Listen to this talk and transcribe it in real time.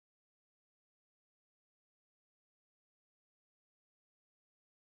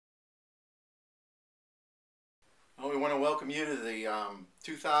Well, we want to welcome you to the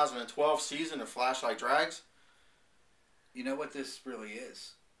 2012 season of Flashlight Drags. You know what this really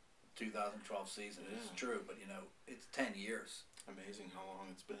is? 2012 season. Yeah. It's true, but you know, it's 10 years. Amazing how long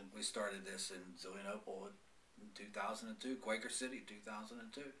it's been. We started this in Zillionople in 2002, Quaker City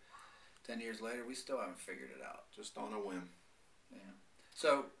 2002. 10 years later, we still haven't figured it out. Just on a whim. Yeah.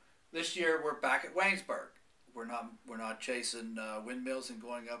 So this year we're back at Waynesburg. We're not chasing windmills and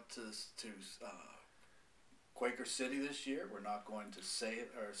going up to Quaker City this year. We're not going to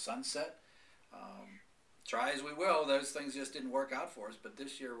Sunset. Try as we will, those things just didn't work out for us. But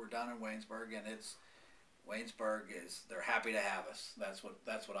this year we're down in Waynesburg, and they're happy to have us. That's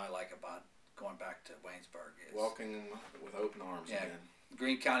what I like about going back to Waynesburg. Welcoming with open arms again.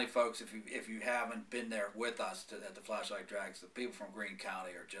 Green County folks, if you haven't been there with us at the Flashlight Drags, the people from Green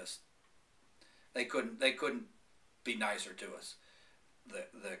County are just they couldn't be nicer to us.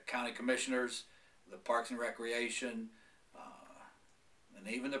 The county commissioners, the Parks and Recreation, and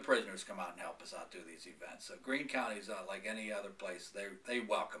even the prisoners come out and help us out do these events. So Green County is like any other place. They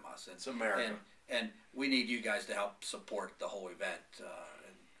welcome us. And, it's America. And we need you guys to help support the whole event.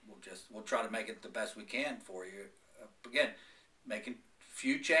 And we'll try to make it the best we can for you. Again, making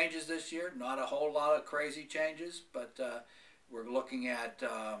few changes this year, not a whole lot of crazy changes, but we're looking at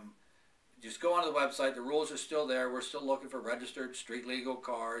just go onto the website. The rules are still there. We're still looking for registered street legal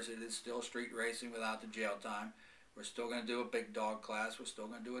cars. It is still street racing without the jail time. We're still going to do a big dog class. We're still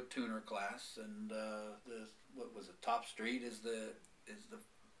going to do a tuner class, and what was it? Top Street is the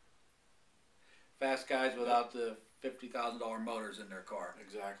fast guys without the $50,000 motors in their car.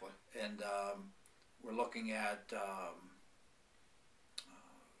 Exactly. And we're looking at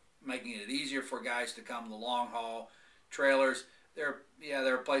making it easier for guys to come the long haul. Trailers, there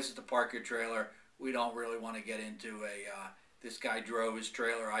are places to park your trailer. We don't really want to get into this guy drove his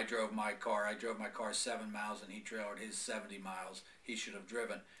trailer, I drove my car. I drove my car 7 miles and he trailered his 70 miles. He should have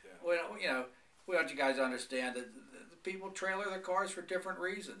driven. Yeah. We want you guys to understand that the people trailer their cars for different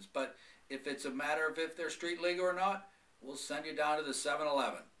reasons. But if it's a matter of if they're street legal or not, we'll send you down to the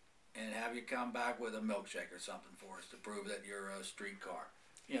 7-Eleven and have you come back with a milkshake or something for us to prove that you're a street car.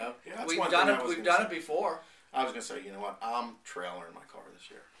 You know, yeah, we've done it before. I was going to say, you know what, I'm trailering my car this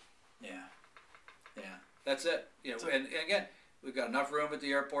year. Yeah, that's it. You know, and again, we've got enough room at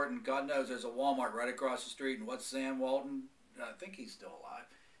the airport, and God knows there's a Walmart right across the street. And what's Sam Walton? I think he's still alive.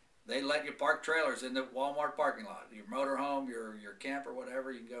 They let you park trailers in the Walmart parking lot. Your motorhome, your camper,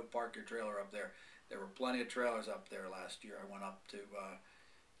 whatever, you can go park your trailer up there. There were plenty of trailers up there last year. I went up to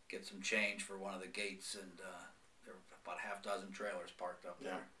get some change for one of the gates, and there were about half dozen trailers parked up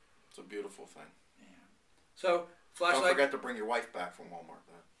there. It's a beautiful thing. Yeah. So, Flashlight. Don't forget to bring your wife back from Walmart,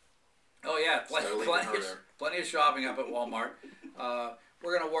 though. Oh yeah, plenty of shopping up at Walmart.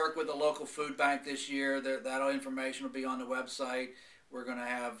 We're going to work with the local food bank this year. That information will be on the website. We're going to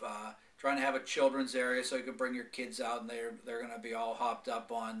have trying to have a children's area so you can bring your kids out, and they're going to be all hopped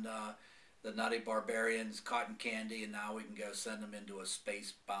up on the Nutty Barbarians cotton candy, and now we can go send them into a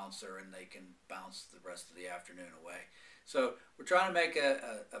space bouncer and they can bounce the rest of the afternoon away. So we're trying to make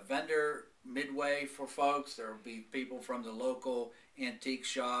a vendor midway for folks. There will be people from the local antique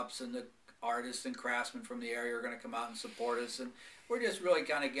shops, and the artists and craftsmen from the area are going to come out and support us. And we're just really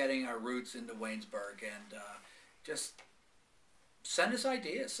kind of getting our roots into Waynesburg. And just send us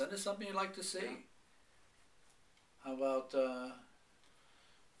ideas. Send us something you'd like to see. Yeah. How about...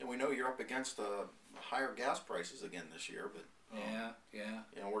 and we know you're up against higher gas prices again this year, but... Yeah.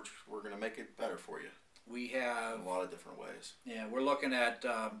 You know, we're going to make it better for you. We have... in a lot of different ways. Yeah, we're looking at...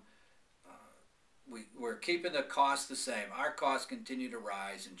 We're keeping the costs the same. Our costs continue to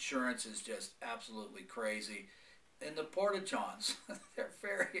rise. Insurance is just absolutely crazy. And the porta-johns, they're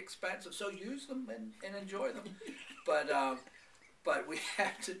very expensive. So use them and enjoy them. But we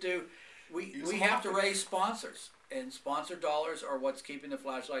have to do... We have to raise sponsors. And sponsor dollars are what's keeping the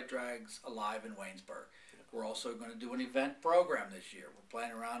Flashlight Drags alive in Waynesburg. We're also going to do an event program this year. We're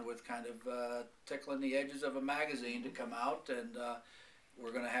playing around with kind of tickling the edges of a magazine to come out, and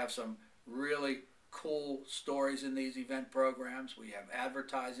we're going to have some really cool stories in these event programs. We have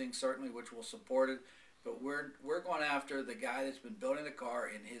advertising, certainly, which will support it, but we're going after the guy that's been building the car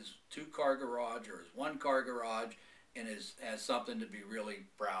in his 2-car garage or his 1-car garage, and has something to be really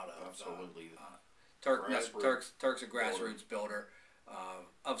proud of. Absolutely. Turk's a grassroots builder.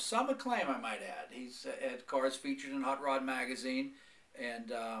 Of some acclaim, I might add. He's had cars featured in Hot Rod magazine, and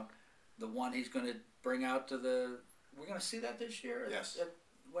the one he's going to bring out to we're going to see that this year at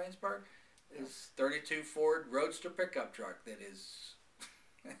Waynesburg, is 32 Ford Roadster pickup truck that is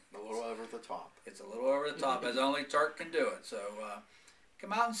a little over the top. It's a little over the top, as only Turk can do it. So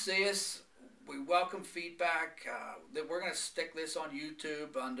come out and see us. We welcome feedback. That we're going to stick this on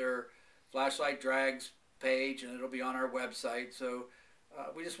YouTube under Flashlight Drags page, and it'll be on our website. So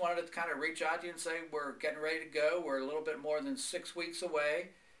we just wanted to kind of reach out to you and say we're getting ready to go. We're a little bit more than 6 weeks away.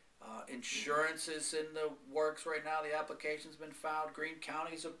 Insurance is in the works right now. The application's been filed. Greene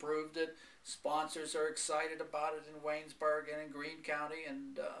County's approved it. Sponsors are excited about it in Waynesburg and in Greene County.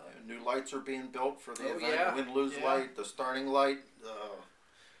 And new lights are being built for the event. Yeah. Win-lose light, the starting light.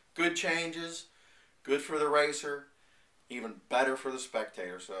 Good changes. Good for the racer. Even better for the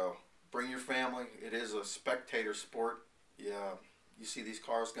spectator. So bring your family. It is a spectator sport. Yeah, you see these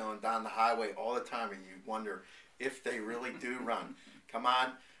cars going down the highway all the time, and you wonder if they really do run. Come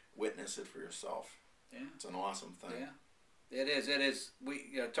on. Witness it for yourself. Yeah. It's an awesome thing. Yeah, it is. It is.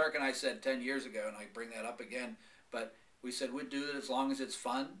 Turk and I said 10 years ago, and I bring that up again, but we said we'd do it as long as it's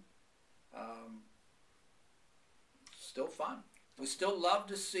fun. Still fun. We still love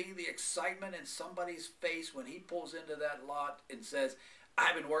to see the excitement in somebody's face when he pulls into that lot and says,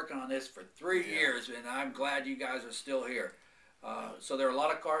 I've been working on this for 3 years, and I'm glad you guys are still here. So there are a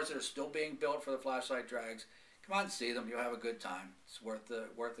lot of cars that are still being built for the Flashlight Drags. Come on, see them. You'll have a good time. It's worth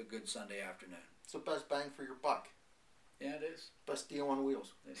a good Sunday afternoon. It's the best bang for your buck. Yeah, it is. Best deal on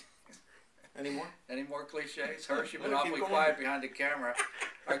wheels. Any more? Any more cliches? Hirsch, you've been awfully quiet behind the camera.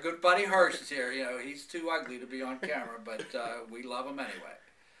 Our good buddy Hirsch is here. You know, he's too ugly to be on camera, but we love him anyway.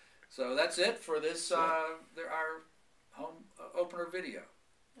 So that's it for this, our home opener video.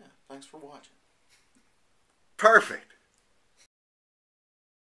 Yeah, thanks for watching. Perfect.